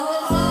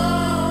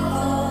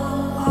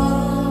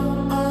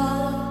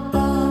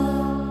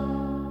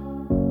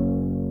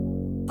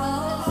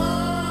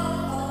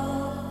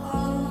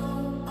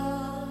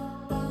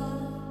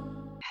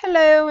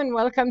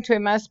welcome to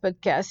Emma's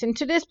podcast. In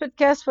today's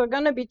podcast, we're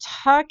going to be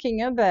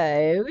talking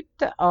about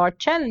our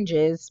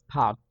challenges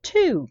part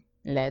 2.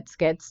 Let's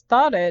get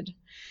started.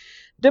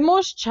 The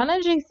most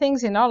challenging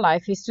things in our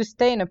life is to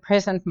stay in a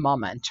present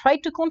moment. Try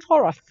to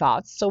control our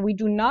thoughts so we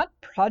do not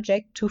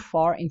project too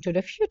far into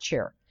the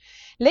future.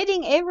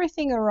 Letting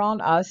everything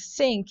around us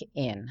sink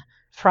in.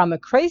 From a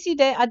crazy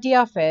day at the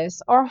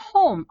office or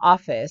home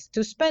office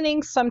to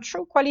spending some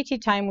true quality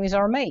time with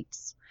our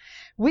mates.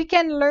 We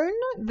can learn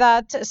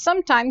that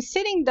sometimes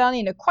sitting down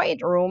in a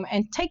quiet room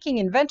and taking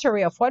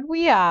inventory of what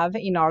we have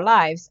in our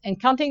lives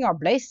and counting our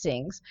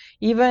blessings,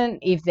 even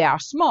if they are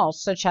small,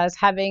 such as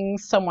having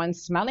someone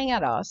smiling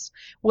at us,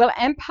 will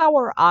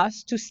empower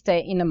us to stay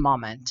in a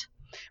moment.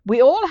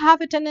 We all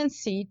have a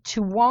tendency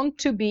to want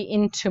to be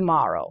in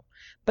tomorrow.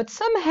 But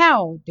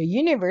somehow the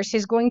universe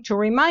is going to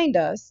remind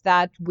us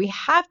that we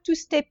have to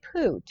stay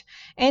put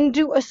and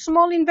do a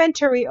small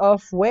inventory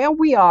of where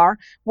we are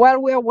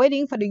while we are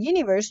waiting for the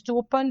universe to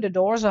open the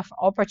doors of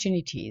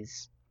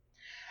opportunities.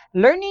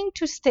 Learning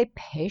to stay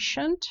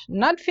patient,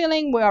 not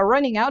feeling we are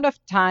running out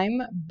of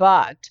time,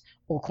 but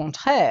au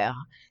contraire,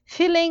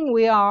 feeling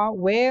we are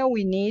where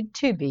we need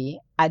to be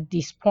at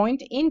this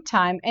point in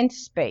time and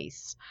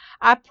space,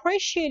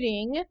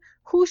 appreciating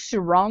who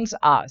surrounds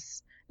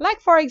us. Like,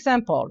 for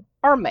example,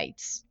 our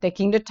mates,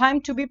 taking the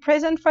time to be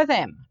present for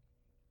them.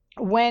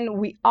 When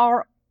we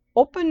are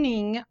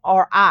opening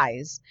our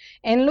eyes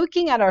and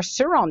looking at our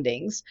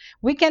surroundings,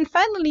 we can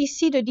finally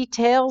see the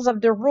details of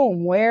the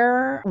room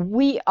where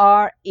we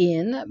are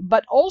in,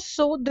 but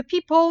also the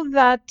people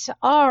that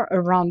are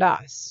around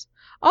us.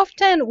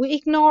 Often we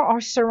ignore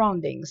our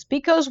surroundings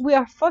because we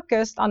are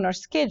focused on our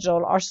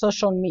schedule or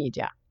social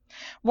media.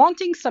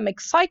 Wanting some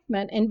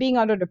excitement and being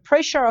under the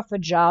pressure of a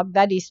job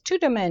that is too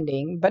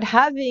demanding, but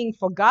having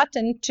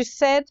forgotten to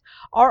set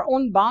our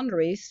own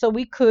boundaries so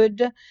we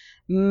could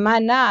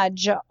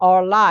manage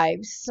our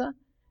lives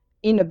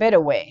in a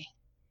better way.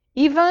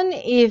 Even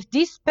if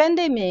this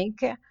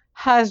pandemic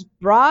has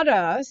brought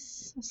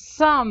us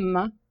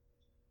some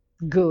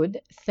good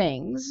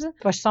things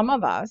for some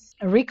of us,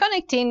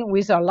 reconnecting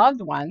with our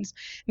loved ones,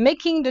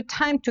 making the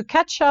time to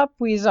catch up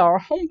with our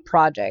home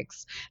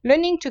projects,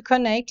 learning to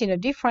connect in a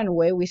different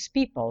way with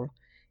people,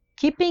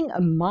 keeping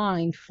a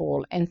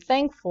mindful and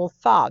thankful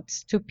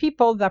thoughts to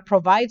people that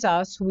provides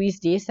us with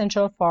the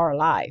essential for our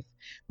life,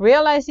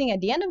 realizing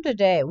at the end of the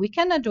day we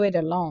cannot do it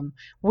alone.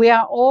 We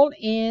are all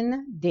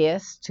in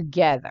this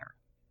together.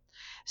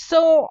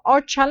 So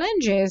our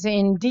challenges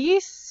in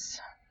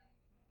this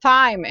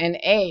time and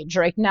age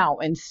right now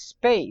and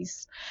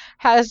space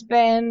has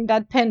been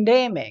that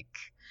pandemic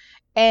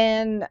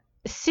and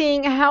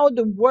seeing how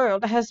the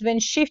world has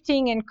been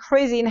shifting and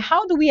crazy and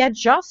how do we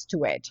adjust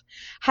to it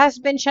has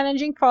been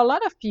challenging for a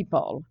lot of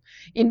people.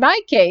 In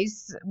my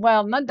case,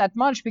 well, not that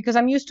much because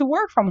I'm used to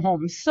work from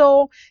home.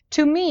 So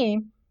to me,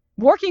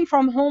 working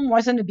from home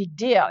wasn't a big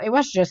deal. It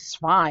was just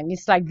fine.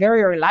 It's like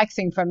very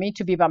relaxing for me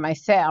to be by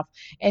myself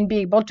and be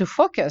able to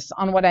focus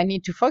on what I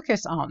need to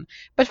focus on.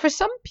 But for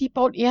some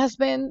people, it has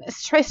been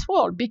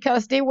stressful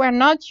because they were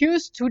not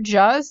used to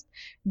just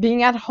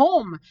being at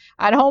home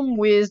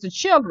with the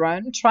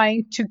children,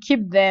 trying to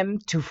keep them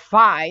to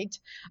fight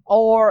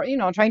or,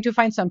 trying to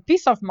find some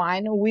peace of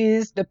mind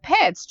with the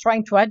pets,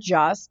 trying to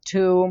adjust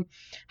to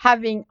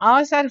having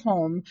us at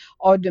home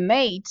or the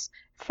mates,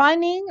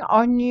 finding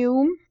our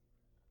new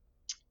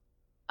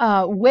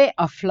way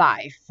of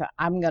life,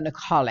 I'm going to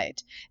call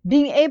it.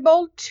 Being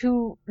able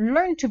to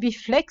learn to be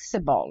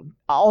flexible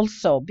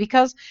also,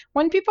 because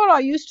when people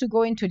are used to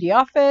going to the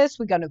office,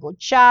 we're going to go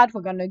chat,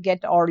 we're going to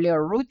get our little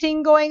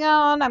routine going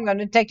on. I'm going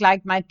to take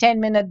like my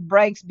 10-minute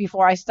breaks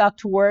before I start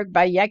to work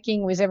by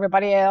yakking with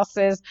everybody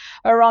else's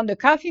around the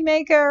coffee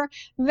maker.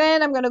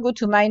 Then I'm going to go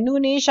to my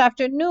noonish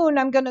afternoon.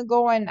 I'm going to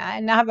go and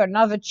have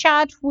another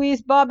chat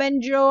with Bob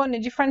and Joe on a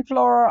different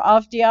floor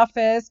of the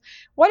office.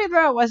 Whatever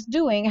I was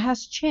doing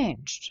has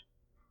changed.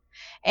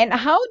 And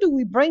how do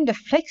we bring the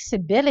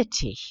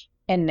flexibility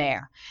in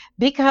there?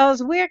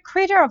 Because we're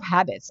creator of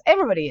habits.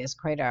 Everybody is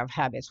creator of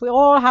habits. We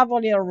all have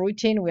our little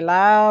routine. We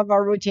love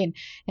our routine.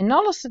 And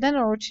all of a sudden,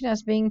 our routine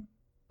is being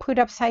put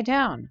upside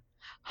down.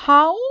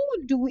 How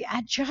do we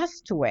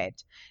adjust to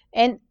it?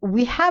 And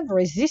we have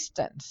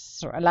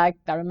resistance. Like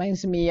that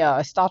reminds me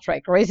of Star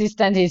Trek.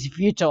 Resistance is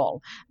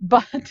futile,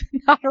 but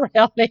not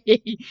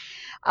really.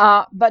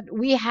 But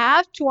we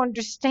have to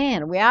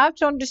understand. We have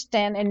to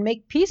understand and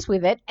make peace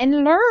with it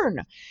and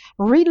learn,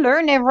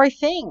 relearn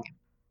everything.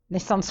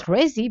 This sounds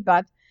crazy,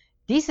 but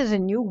this is a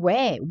new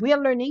way. We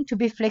are learning to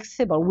be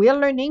flexible. We are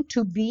learning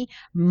to be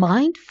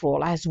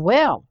mindful as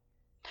well.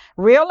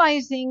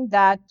 Realizing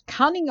that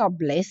counting our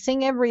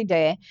blessing every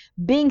day,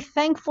 being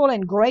thankful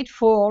and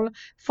grateful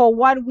for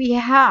what we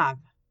have.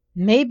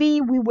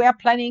 Maybe we were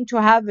planning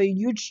to have a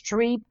huge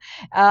trip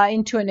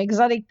into an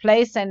exotic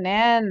place and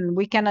then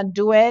we cannot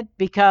do it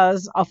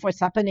because of what's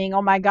happening.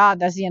 Oh my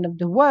God, that's the end of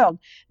the world.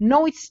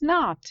 No, it's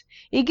not.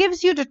 It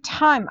gives you the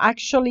time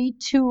actually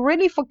to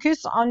really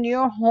focus on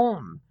your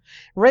home,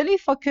 really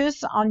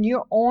focus on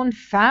your own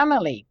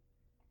family.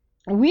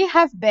 We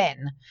have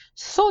been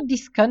so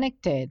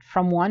disconnected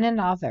from one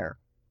another.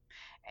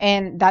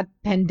 And that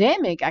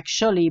pandemic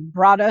actually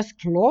brought us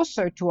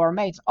closer to our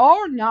mates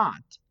or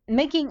not,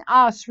 making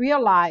us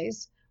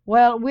realize,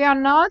 well, we are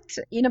not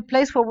in a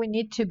place where we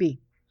need to be.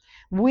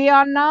 We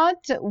are not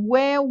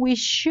where we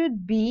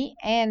should be.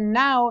 And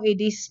now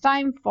it is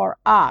time for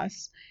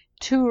us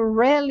to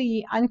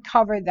really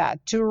uncover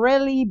that, to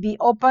really be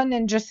open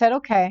and just say,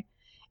 okay,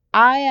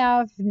 I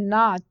have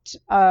not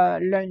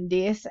learned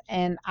this,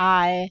 and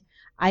I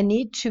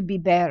need to be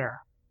better.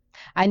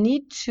 I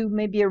need to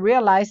maybe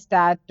realize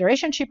that the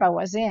relationship I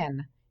was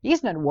in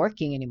is not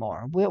working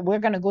anymore. We're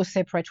going to go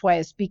separate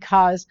ways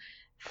because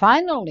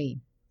finally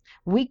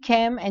we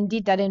came and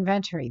did that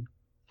inventory.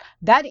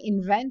 That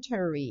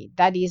inventory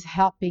that is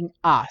helping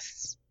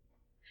us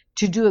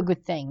to do a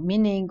good thing,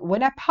 meaning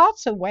when I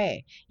pass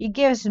away, it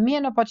gives me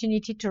an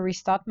opportunity to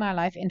restart my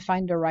life and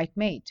find the right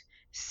mate.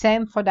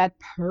 Same for that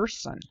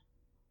person.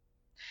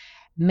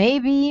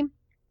 Maybe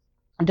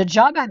the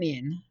job I'm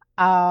in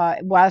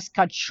was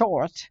cut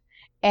short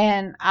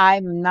and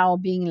I'm now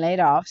being laid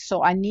off.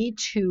 So I need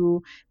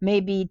to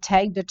maybe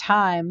take the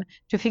time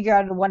to figure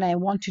out what I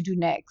want to do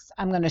next.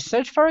 I'm going to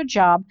search for a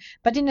job,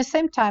 but in the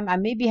same time, I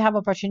maybe have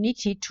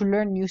opportunity to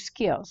learn new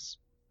skills.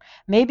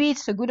 Maybe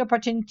it's a good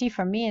opportunity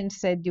for me and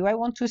say, do I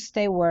want to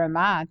stay where I'm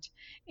at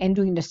and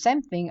doing the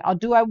same thing, or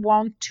do I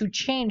want to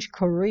change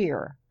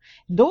career?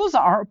 Those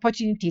are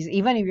opportunities.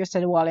 Even if you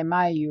said, well, am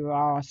I, you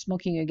are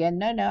smoking again?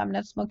 No, no, I'm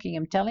not smoking.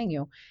 I'm telling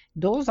you,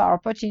 those are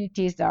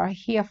opportunities that are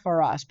here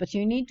for us, but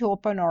you need to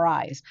open our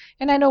eyes.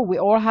 And I know we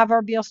all have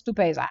our bills to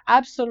pay. I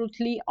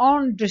absolutely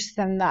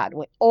understand that.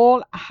 We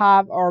all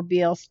have our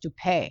bills to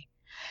pay.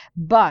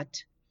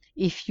 But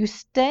if you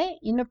stay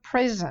in the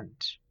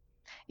present,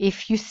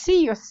 if you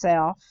see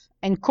yourself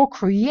and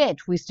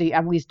co-create with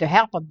the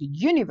help of the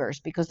universe,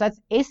 because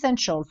that's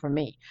essential for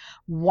me.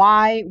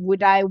 Why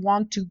would I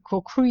want to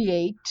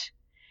co-create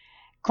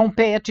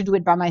compared to do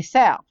it by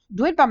myself?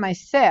 Do it by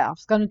myself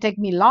is going to take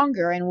me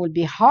longer and will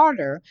be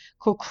harder.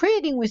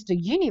 Co-creating with the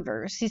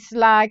universe is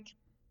like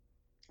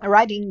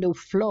riding the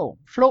flow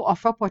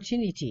of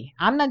opportunity.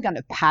 I'm not going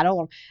to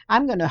paddle.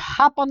 I'm going to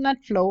hop on that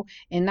flow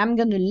and I'm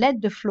going to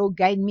let the flow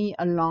guide me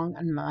along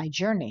on my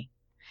journey.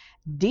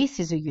 This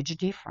is a huge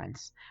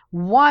difference.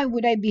 Why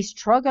would I be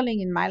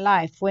struggling in my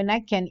life when I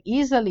can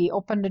easily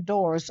open the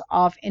doors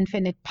of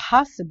infinite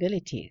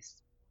possibilities?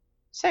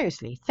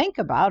 Seriously, think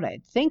about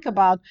it. Think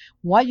about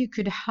what you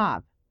could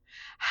have.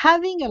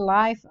 Having a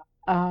life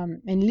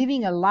and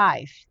living a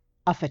life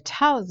of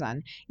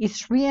 1,000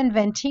 is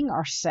reinventing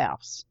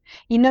ourselves.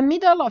 In the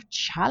middle of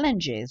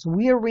challenges,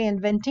 we're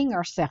reinventing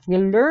ourselves.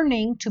 We're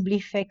learning to be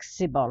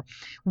flexible.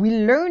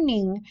 We're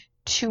learning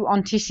to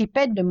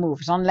anticipate the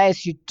moves,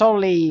 unless you're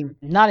totally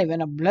not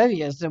even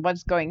oblivious of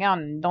what's going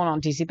on. Don't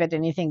anticipate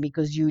anything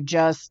because you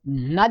just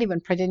not even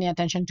pay any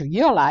attention to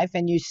your life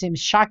and you seem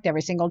shocked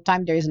every single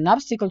time there is an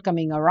obstacle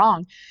coming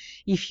around.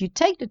 If you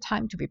take the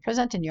time to be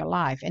present in your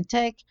life and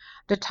take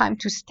the time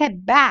to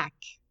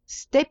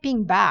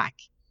stepping back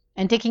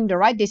and taking the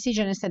right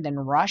decision instead of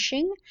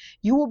rushing,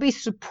 you will be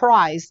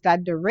surprised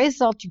that the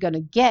result you're going to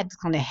get is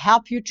going to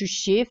help you to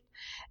shift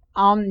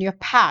on your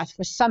path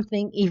for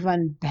something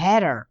even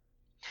better.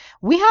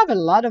 We have a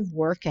lot of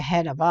work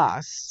ahead of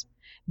us,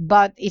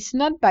 but it's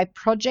not by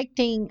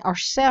projecting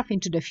ourselves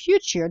into the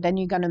future that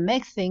you're going to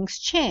make things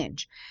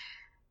change.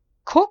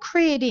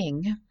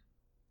 Co-creating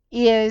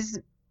is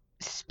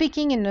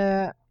speaking in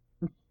a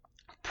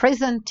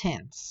present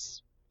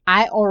tense.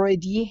 I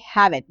already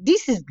have it.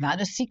 This is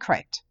not a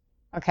secret.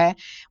 Okay.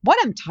 What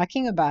I'm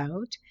talking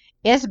about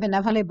has been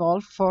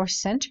available for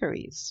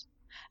centuries.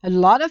 A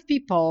lot of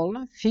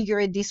people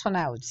figure this one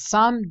out.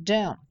 Some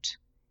don't.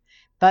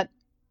 But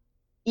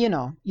you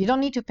don't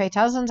need to pay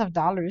thousands of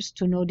dollars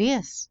to know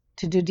this,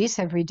 to do this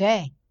every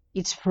day.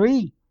 It's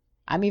free.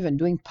 I'm even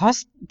doing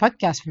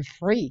podcasts for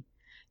free.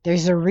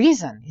 There's a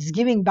reason. It's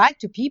giving back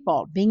to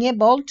people, being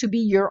able to be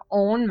your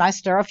own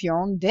master of your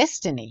own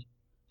destiny.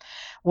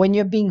 When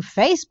you're being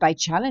faced by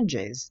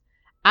challenges,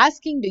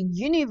 asking the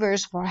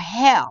universe for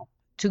help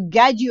to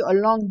guide you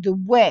along the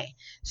way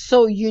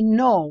so you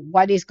know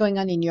what is going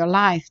on in your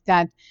life,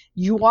 that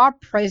you are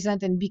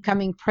present and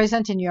becoming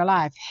present in your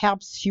life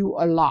helps you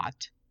a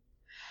lot.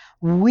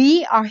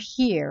 We are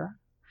here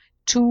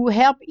to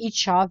help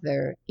each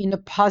other in a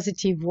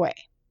positive way.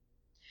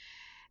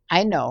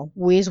 I know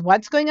with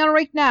what's going on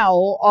right now,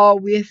 or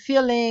we're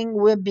feeling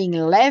we're being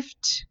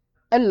left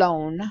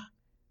alone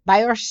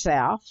by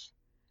ourselves,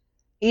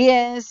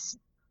 is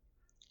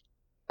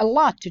a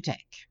lot to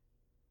take.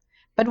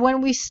 But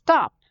when we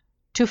stop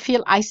to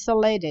feel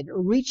isolated,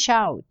 reach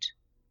out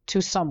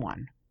to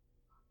someone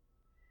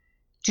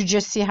to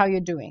just see how you're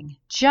doing.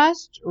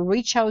 Just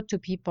reach out to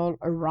people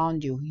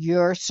around you,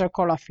 your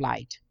circle of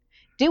light.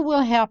 They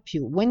will help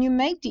you. When you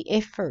make the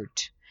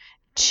effort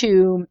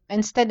to,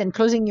 instead of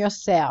closing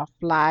yourself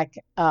like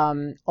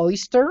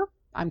oyster,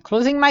 I'm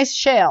closing my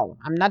shell.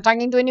 I'm not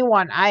talking to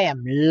anyone. I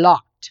am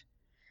locked.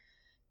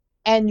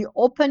 And you're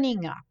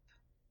opening up.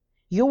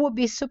 You will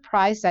be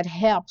surprised that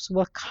helps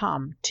will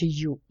come to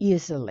you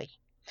easily.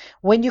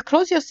 When you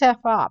close yourself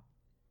up,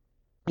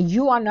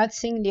 you are not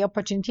seeing the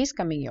opportunities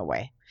coming your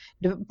way.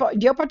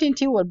 The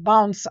opportunity will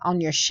bounce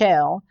on your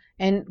shell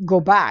and go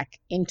back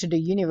into the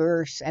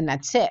universe, and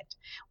that's it.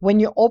 When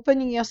you're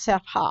opening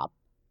yourself up,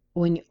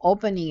 when you're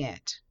opening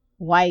it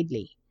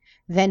widely,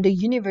 then the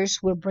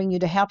universe will bring you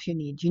the help you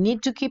need. You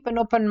need to keep an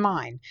open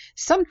mind.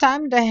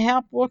 Sometimes the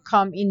help will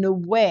come in a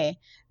way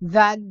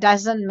that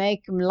doesn't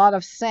make a lot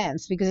of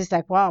sense because it's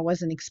like, wow, I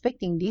wasn't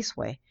expecting this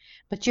way.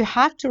 But you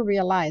have to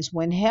realize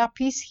when help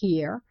is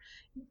here,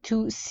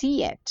 to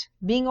see it,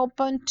 being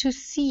open to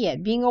see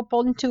it, being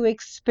open to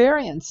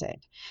experience it.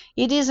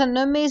 It is an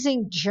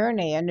amazing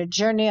journey and a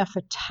journey of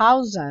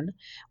 1,000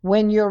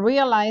 when you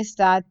realize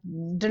that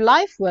the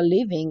life we're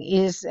living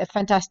is a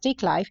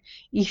fantastic life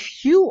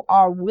if you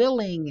are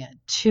willing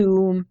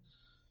to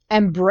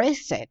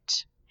embrace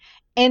it.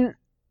 And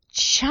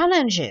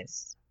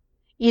challenges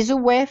is a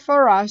way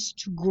for us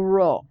to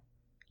grow.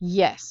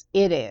 Yes,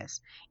 it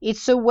is.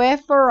 It's a way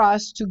for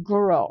us to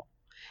grow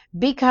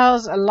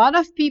because a lot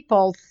of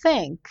people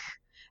think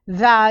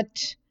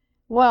that,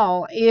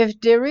 well,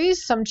 if there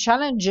is some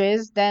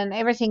challenges, then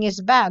everything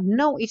is bad.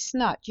 No, it's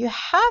not. You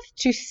have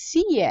to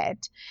see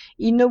it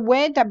in a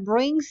way that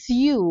brings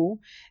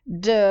you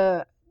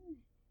the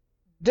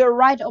the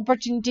right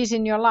opportunities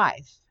in your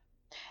life.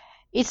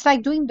 It's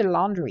like doing the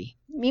laundry.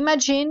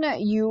 Imagine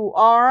you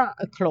are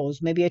a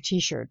clothes, maybe a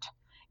t-shirt,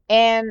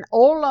 and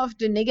all of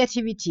the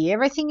negativity,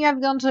 everything you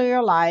have done to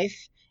your life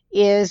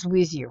is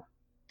with you.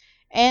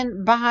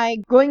 And by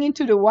going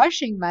into the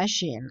washing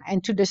machine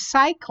and to the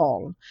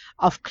cycle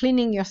of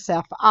cleaning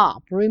yourself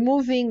up,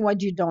 removing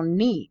what you don't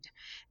need,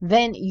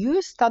 then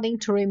you're starting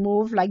to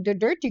remove like the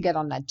dirt you get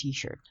on that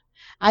t-shirt.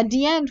 At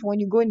the end, when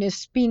you go in a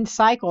spin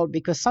cycle,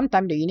 because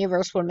sometimes the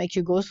universe will make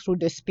you go through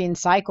the spin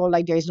cycle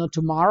like there is no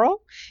tomorrow,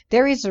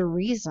 there is a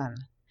reason.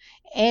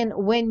 And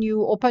when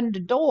you open the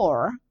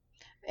door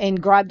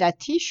and grab that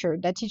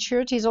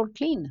t-shirt is all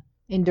clean.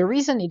 And the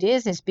reason it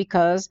is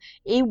because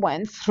it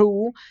went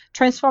through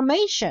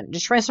transformation. The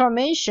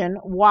transformation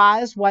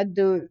was what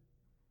the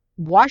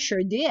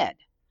washer did.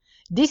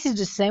 This is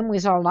the same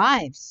with our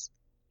lives.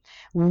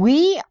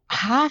 We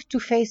have to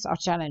face our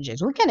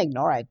challenges. We can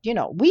ignore it.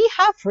 We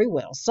have free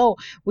will. So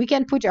we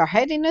can put our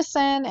head in the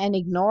sand and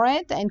ignore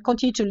it and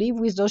continue to live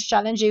with those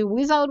challenges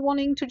without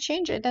wanting to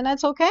change it. And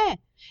that's okay.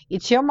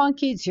 It's your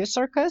monkey, it's your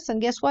circus. And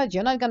guess what?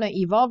 You're not going to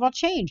evolve or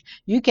change.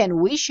 You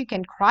can wish, you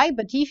can cry.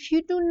 But if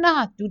you do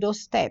not do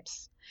those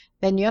steps,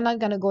 then you're not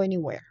going to go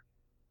anywhere.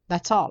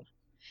 That's all.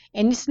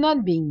 And it's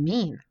not being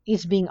mean,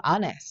 it's being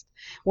honest.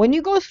 When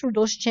you go through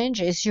those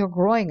changes, you're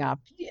growing up.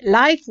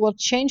 Life will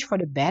change for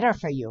the better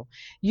for you.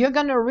 You're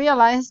going to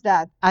realize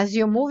that as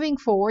you're moving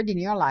forward in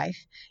your life,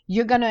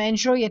 you're going to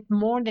enjoy it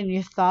more than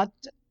you thought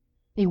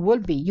it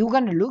would be. You're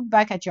going to look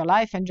back at your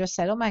life and just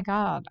say, oh my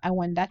God, I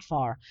went that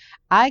far.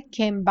 I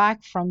came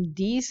back from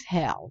this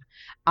hell.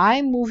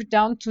 I moved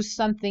down to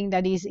something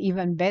that is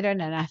even better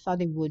than I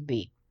thought it would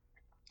be.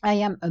 I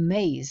am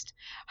amazed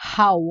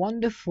how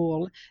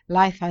wonderful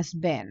life has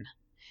been.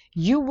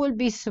 You will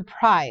be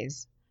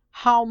surprised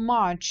how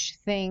much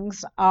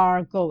things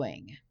are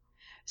going.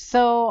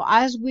 So,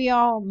 as we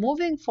are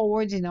moving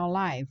forward in our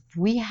life,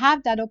 we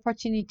have that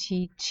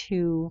opportunity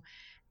to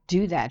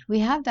do that. We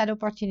have that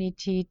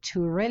opportunity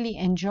to really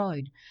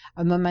enjoy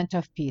a moment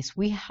of peace.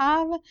 We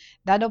have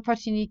that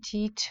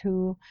opportunity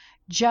to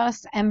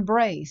just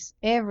embrace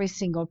every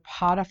single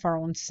part of our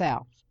own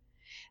self.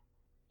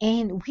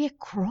 And we're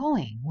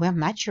growing, we're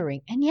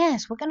maturing. And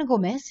yes, we're going to go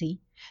messy.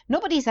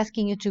 Nobody's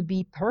asking you to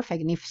be perfect.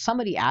 And if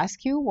somebody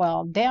asks you,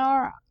 well, they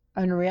are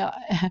unreal,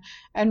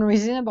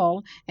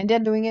 unreasonable, and they're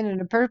doing it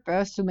on a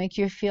purpose to make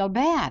you feel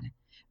bad.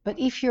 But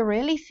if you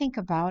really think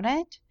about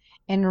it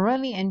and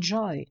really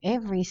enjoy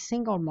every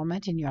single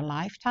moment in your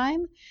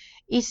lifetime,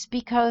 it's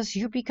because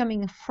you're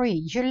becoming free.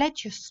 You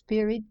let your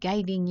spirit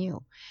guiding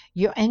you.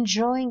 You're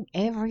enjoying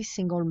every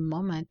single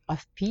moment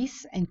of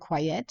peace and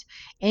quiet,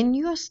 and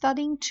you're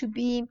starting to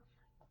be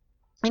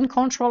in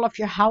control of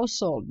your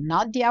household,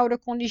 not the outer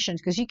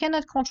conditions, because you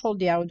cannot control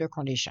the outer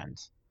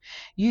conditions.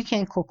 You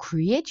can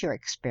co-create your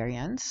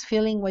experience,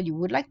 feeling what you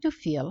would like to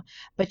feel,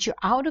 but your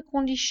outer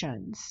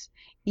conditions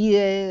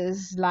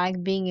is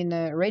like being in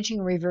a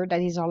raging river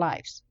that is our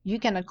lives. You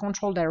cannot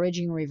control the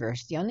raging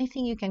rivers. The only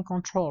thing you can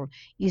control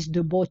is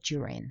the boat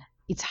you're in.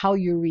 It's how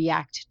you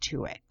react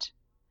to it.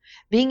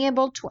 Being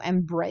able to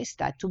embrace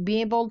that, to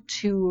be able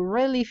to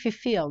really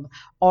fulfill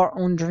our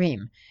own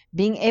dream,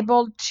 being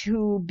able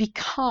to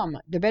become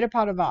the better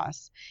part of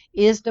us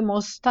is the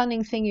most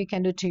stunning thing you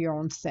can do to your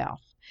own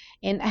self.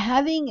 And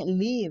having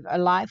lived a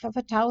life of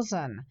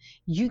 1,000,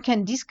 you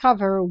can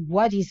discover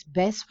what is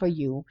best for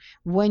you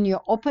when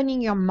you're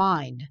opening your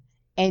mind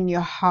and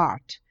your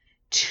heart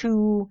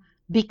to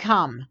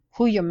become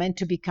who you're meant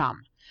to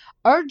become.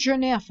 Our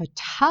journey of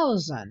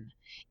 1,000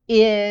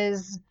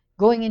 is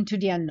going into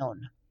the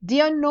unknown. The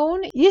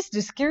unknown is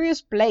the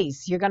scariest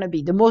place you're going to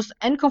be, the most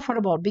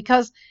uncomfortable,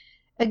 because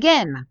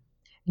again,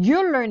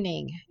 You're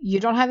learning. You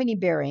don't have any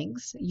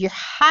bearings. You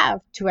have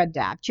to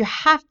adapt. You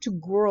have to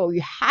grow.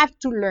 You have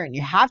to learn.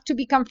 You have to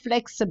become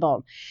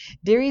flexible.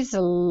 There is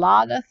a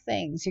lot of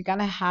things you're going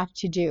to have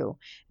to do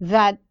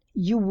that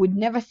you would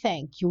never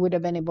think you would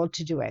have been able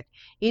to do it.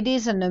 It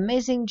is an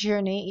amazing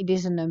journey. It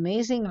is an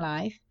amazing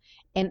life.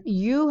 And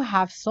you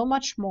have so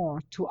much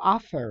more to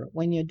offer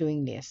when you're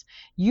doing this.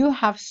 You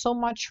have so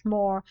much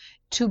more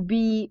to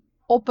be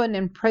open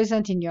and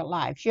present in your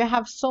life. You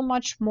have so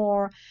much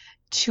more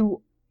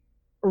to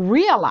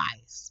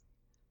realize.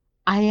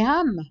 I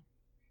am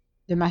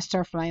the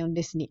master of my own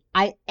destiny.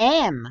 I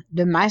am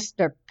the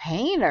master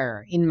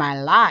painter in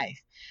my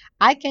life.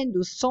 I can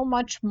do so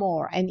much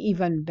more and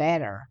even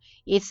better.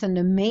 It's an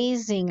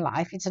amazing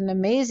life. It's an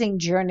amazing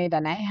journey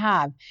that I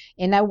have,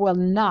 and I will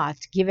not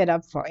give it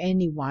up for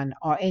anyone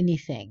or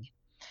anything.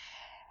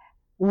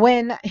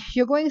 When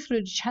you're going through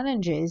the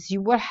challenges,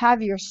 you will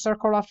have your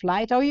circle of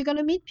light, or you're going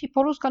to meet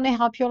people who's going to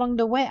help you along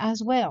the way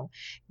as well.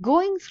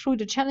 Going through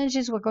the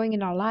challenges we're going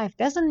in our life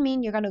doesn't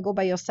mean you're going to go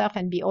by yourself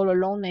and be all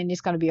alone and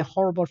it's going to be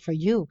horrible for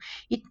you.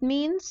 It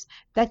means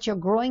that you're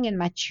growing and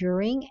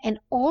maturing, and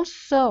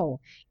also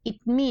it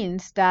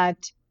means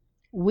that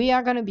we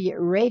are going to be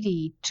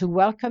ready to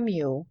welcome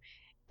you.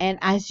 And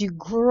as you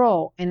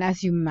grow and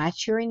as you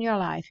mature in your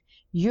life,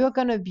 you're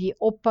going to be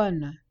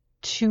open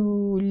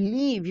to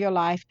live your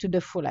life to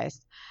the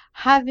fullest,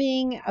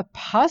 having a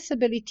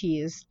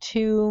possibilities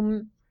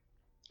to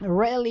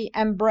really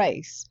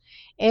embrace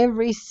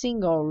every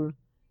single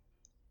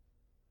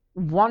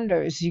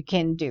wonders you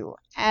can do,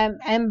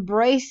 and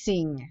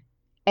embracing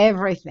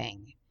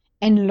everything,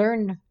 and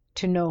learn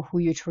to know who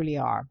you truly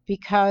are.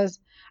 Because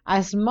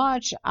as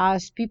much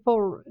as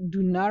people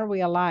do not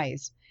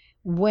realize,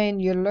 when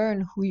you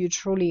learn who you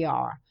truly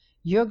are,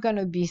 you're going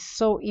to be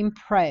so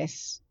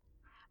impressed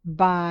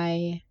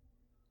by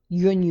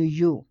your new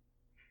you,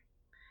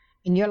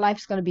 and your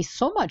life's going to be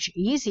so much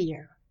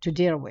easier to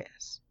deal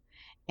with,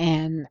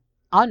 and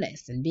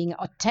honest, and being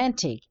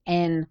authentic,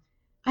 and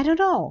I don't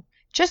know,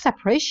 just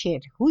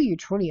appreciate who you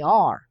truly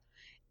are,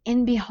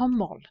 and be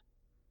humble,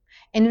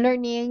 and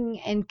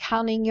learning and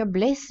counting your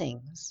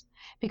blessings.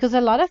 Because a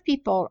lot of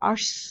people are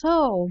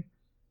so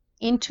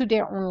into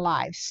their own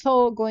lives,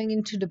 so going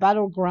into the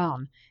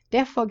battleground,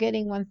 they're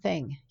forgetting one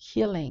thing: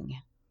 healing,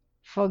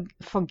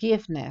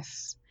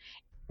 forgiveness,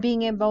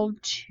 being able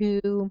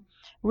to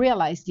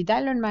realize, did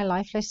I learn my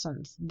life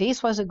lessons?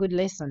 This was a good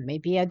lesson.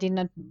 Maybe I did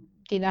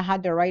not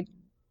have the right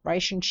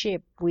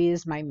relationship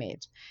with my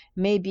mate.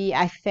 Maybe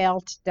I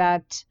felt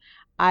that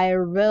I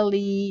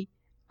really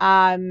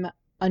am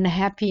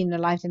unhappy in the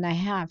life that I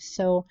have.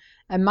 So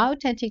I'm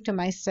authentic to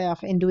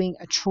myself and doing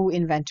a true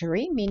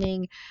inventory,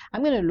 meaning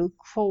I'm going to look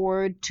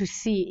forward to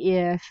see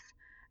if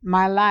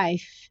my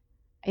life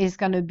is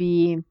going to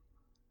be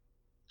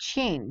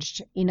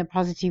changed in a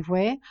positive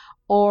way,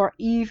 or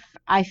if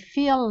I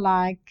feel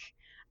like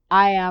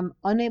I am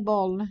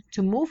unable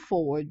to move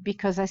forward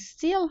because I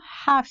still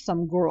have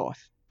some growth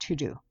to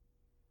do.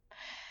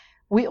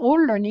 We're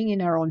all learning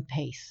in our own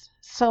pace.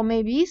 So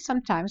maybe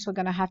sometimes we're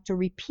going to have to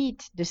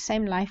repeat the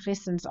same life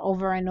lessons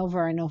over and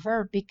over and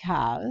over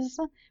because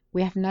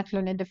we have not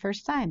learned it the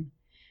first time.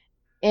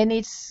 And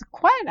it's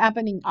quite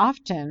happening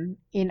often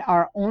in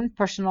our own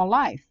personal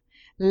life.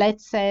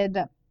 Let's say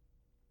that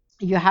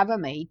you have a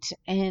mate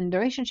and the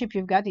relationship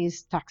you've got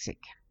is toxic.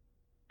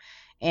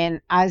 And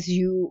as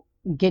you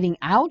getting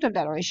out of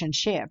that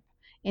relationship,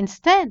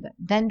 instead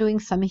then doing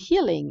some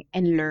healing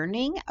and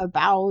learning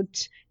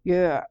about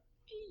your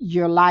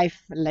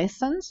life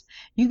lessons,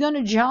 you're going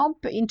to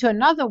jump into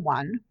another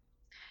one,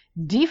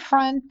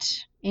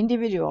 different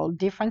individual,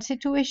 different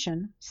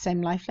situation,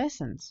 same life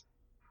lessons,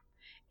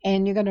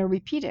 and you're going to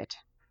repeat it,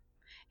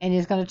 and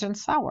it's going to turn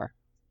sour,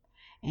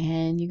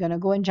 and you're going to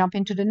go and jump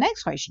into the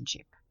next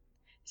relationship,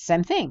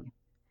 same thing,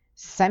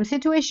 same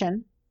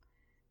situation,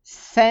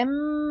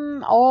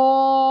 same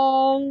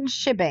old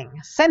shebang,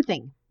 same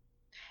thing.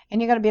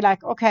 And you're going to be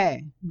like,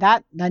 okay,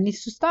 that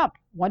needs to stop.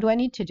 What do I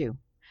need to do?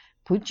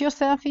 Put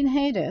yourself in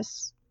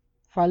Hades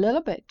for a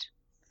little bit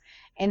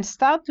and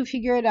start to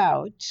figure it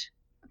out.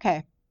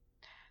 Okay,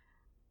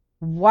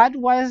 what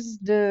was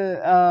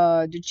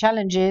the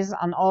challenges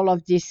on all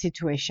of this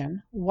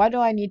situation? What do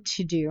I need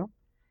to do?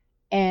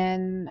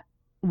 And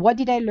what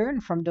did I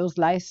learn from those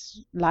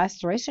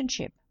last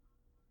relationship?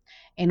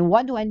 And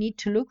what do I need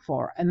to look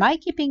for? Am I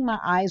keeping my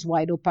eyes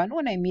wide open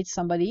when I meet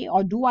somebody,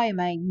 or am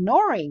I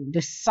ignoring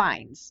the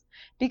signs?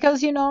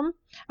 Because,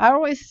 I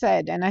always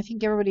said, and I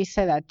think everybody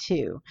said that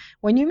too,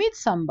 when you meet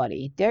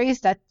somebody, there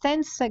is that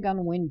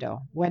 10-second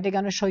window where they're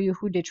going to show you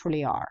who they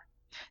truly are.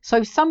 So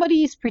if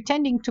somebody is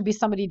pretending to be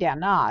somebody they're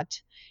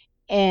not,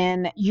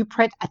 and you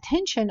pay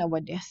attention to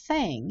what they're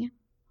saying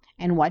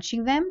and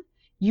watching them,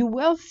 you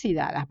will see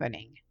that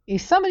happening.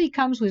 If somebody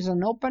comes with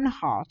an open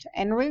heart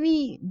and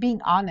really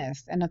being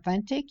honest and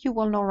authentic, you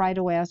will know right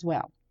away as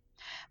well.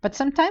 But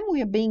sometimes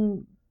we are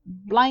being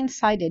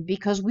blindsided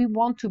because we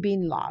want to be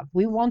in love.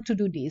 We want to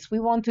do this. We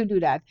want to do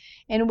that.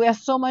 And we are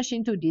so much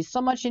into this,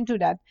 so much into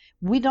that.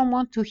 We don't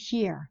want to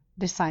hear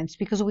the signs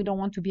because we don't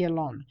want to be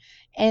alone.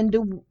 And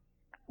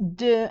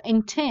the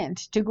intent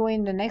to go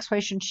in the next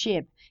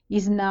relationship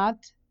is not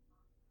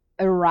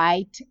a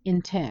right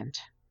intent.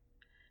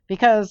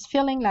 Because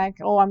feeling like,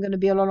 oh, I'm going to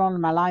be all alone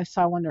in my life,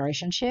 so I want a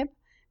relationship,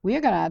 we're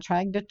going to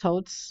attract the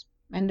totes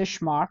and the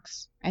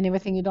schmucks and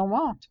everything you don't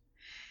want.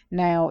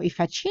 Now,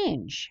 if I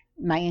change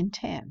my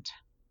intent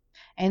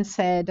and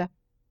said,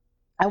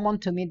 I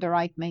want to meet the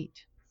right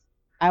mate,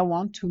 I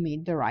want to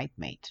meet the right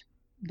mate,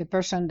 the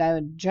person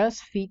that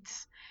just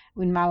fits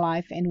in my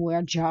life and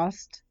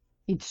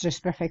it's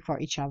just perfect for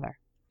each other.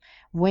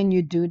 When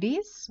you do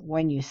this,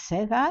 when you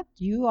say that,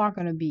 you are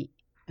going to be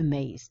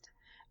amazed.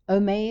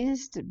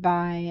 Amazed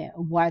by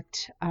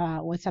what's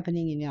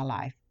happening in your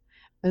life.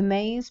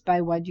 Amazed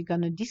by what you're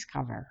going to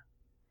discover.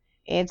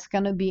 It's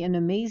going to be an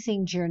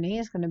amazing journey.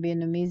 It's going to be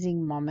an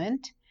amazing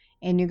moment.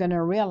 And you're going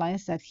to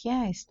realize that,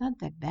 yeah, it's not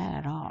that bad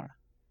at all.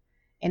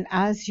 And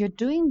as you're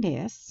doing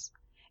this,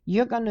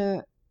 you're going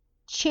to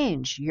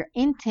change. Your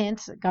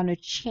intent's going to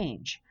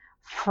change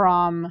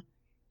from,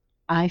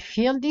 I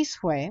feel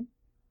this way,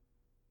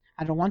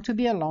 I don't want to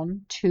be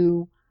alone,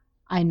 to,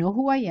 I know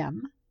who I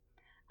am.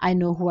 I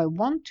know who I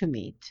want to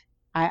meet.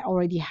 I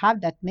already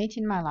have that mate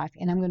in my life,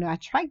 and I'm going to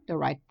attract the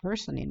right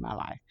person in my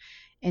life.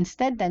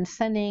 Instead, than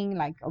sending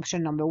like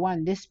option number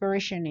one,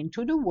 desperation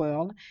into the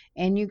world,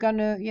 and you're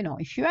gonna,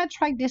 if you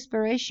attract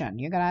desperation,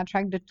 you're gonna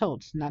attract the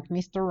toads, not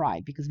Mr.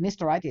 Right, because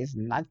Mr. Right is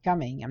not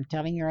coming. I'm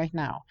telling you right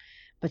now.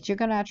 But you're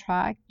gonna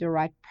attract the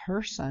right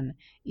person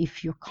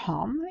if you're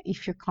calm,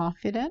 if you're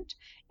confident,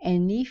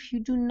 and if you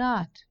do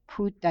not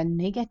put that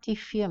negative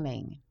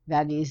feeling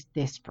that is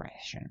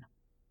desperation.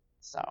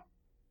 So.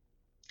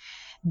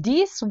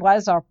 This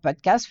was our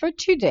podcast for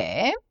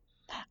today.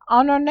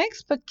 On our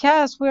next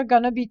podcast, we're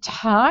going to be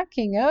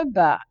talking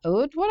about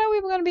what are we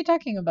going to be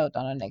talking about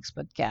on our next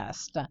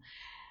podcast?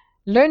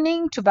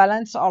 Learning to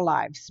balance our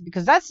lives,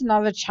 because that's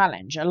another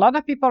challenge. A lot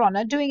of people are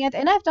not doing it,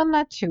 and I've done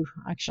that too,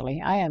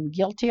 actually. I am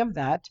guilty of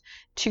that,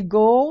 to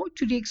go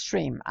to the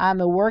extreme.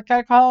 I'm a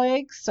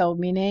workaholic, so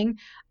meaning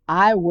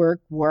I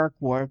work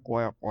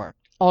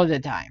all the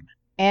time.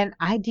 And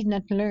I did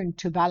not learn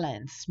to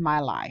balance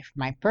my life,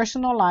 my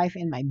personal life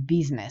and my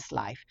business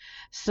life.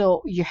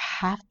 So you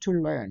have to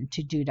learn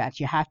to do that.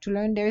 You have to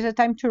learn there's a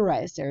time to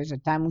rest. There's a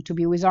time to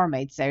be with our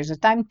mates. There's a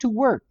time to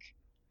work.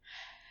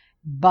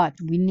 But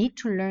we need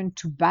to learn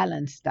to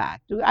balance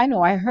that. I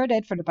know I heard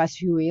it for the past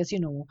few years,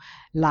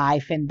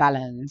 life and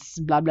balance,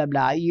 blah, blah,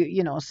 blah.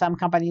 Some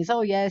companies,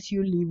 oh, yes,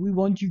 we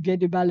want you to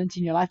get a balance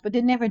in your life, but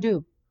they never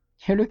do.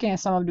 You're looking at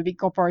some of the big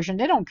corporations,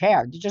 they don't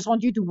care. They just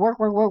want you to work,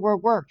 work, work,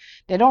 work, work.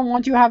 They don't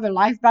want you to have a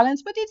life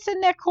balance, but it's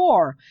in their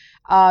core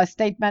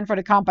statement for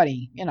the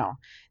company,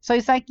 So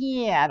it's like,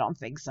 yeah, I don't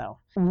think so.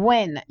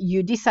 When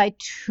you decide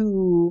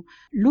to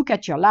look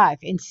at your life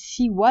and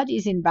see what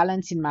is in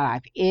balance in my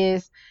life,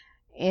 is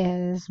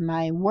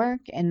my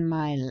work and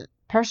my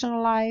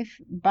personal life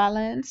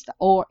balanced,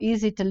 or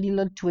is it a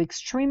little too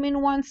extreme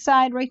in one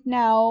side right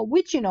now,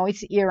 which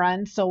it's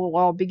year-end,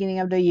 so beginning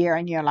of the year,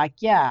 and you're like,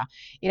 yeah,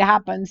 it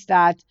happens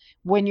that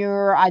when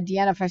you're at the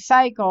end of a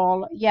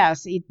cycle,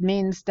 yes, it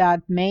means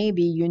that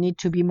maybe you need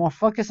to be more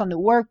focused on the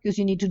work because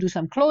you need to do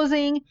some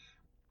closing.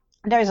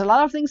 There's a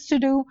lot of things to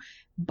do.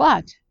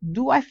 But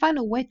do I find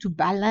a way to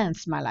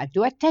balance my life?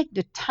 Do I take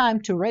the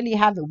time to really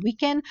have a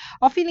weekend,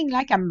 or feeling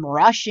like I'm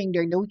rushing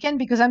during the weekend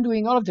because I'm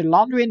doing all of the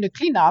laundry and the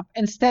cleanup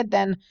instead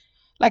than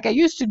like I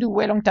used to do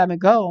way long time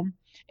ago,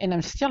 and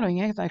I'm still doing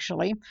it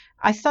actually.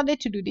 I started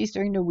to do this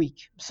during the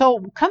week.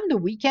 So come the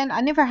weekend, I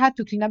never had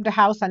to clean up the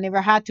house. I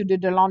never had to do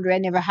the laundry. I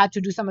never had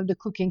to do some of the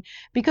cooking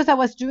because I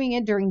was doing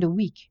it during the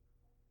week.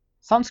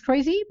 Sounds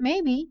crazy?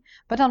 Maybe.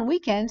 But on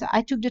weekends,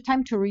 I took the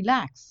time to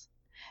relax.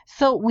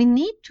 So we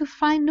need to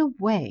find a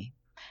way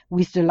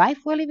with the life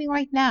we're living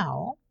right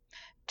now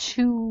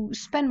to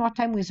spend more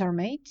time with our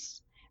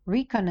mates,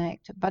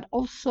 reconnect, but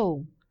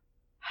also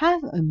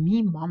have a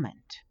me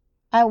moment.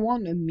 I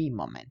want a me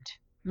moment.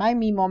 My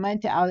me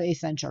moment are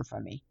essential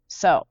for me.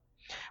 So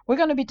we're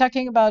going to be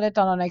talking about it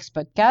on our next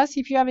podcast.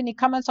 If you have any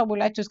comments or would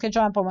like to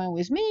schedule an appointment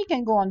with me, you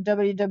can go on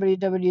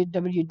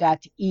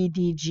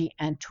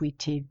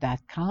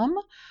www.edgintuitive.com.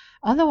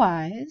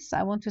 Otherwise,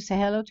 I want to say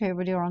hello to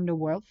everybody around the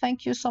world.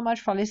 Thank you so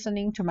much for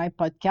listening to my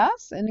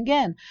podcast. And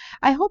again,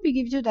 I hope it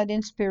gives you that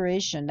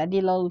inspiration, that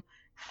little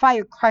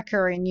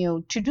firecracker in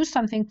you to do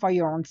something for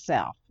your own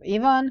self.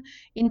 Even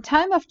in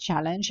time of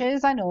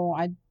challenges, I know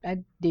I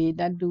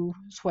do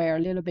swear a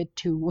little bit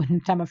too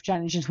in time of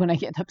challenges when I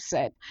get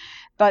upset.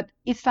 But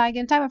it's like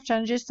in time of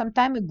challenges,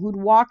 sometimes a good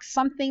walk,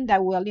 something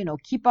that will,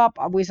 keep up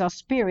with our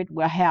spirit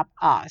will help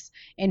us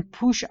and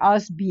push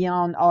us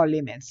beyond our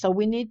limits. So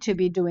we need to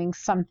be doing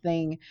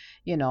something,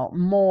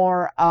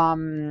 more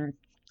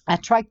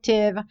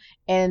attractive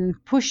and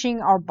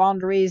pushing our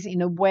boundaries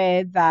in a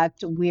way that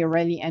we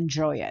really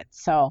enjoy it.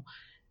 So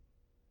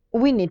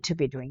we need to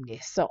be doing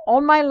this. So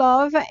all my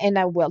love, and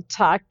I will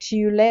talk to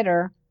you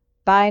later.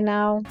 Bye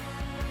now.